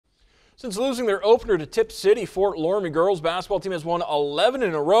Since losing their opener to Tip City, Fort Loramie girls basketball team has won 11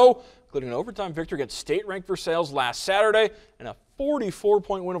 in a row, including an overtime victory against state-ranked Versailles last Saturday and a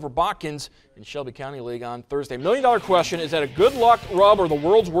 44-point win over Botkins in Shelby County League on Thursday. $1 million question: is that a good luck rub or the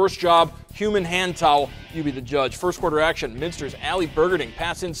world's worst job human hand towel? You be the judge. First quarter action: Minster's Allie Burgerding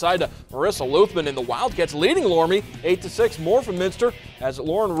pass inside to Marissa Luthman, and the Wildcats leading Loramie 8-6. More from Minster as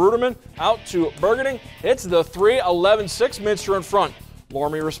Lauren Ruderman out to Burgerding, hits the three. 11-6. Minster in front.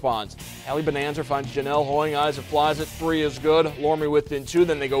 Loramie responds. Allie Bonanza finds Janelle Hoying, eyes and flies it. Three is good. Loramie within two.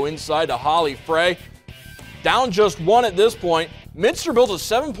 Then they go inside to Holly Frey. Down just one at this point. Minster builds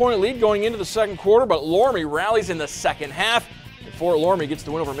a 7-point lead going into the second quarter, but Loramie rallies in the second half, and Fort Loramie gets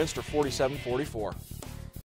the win over Minster 47-44.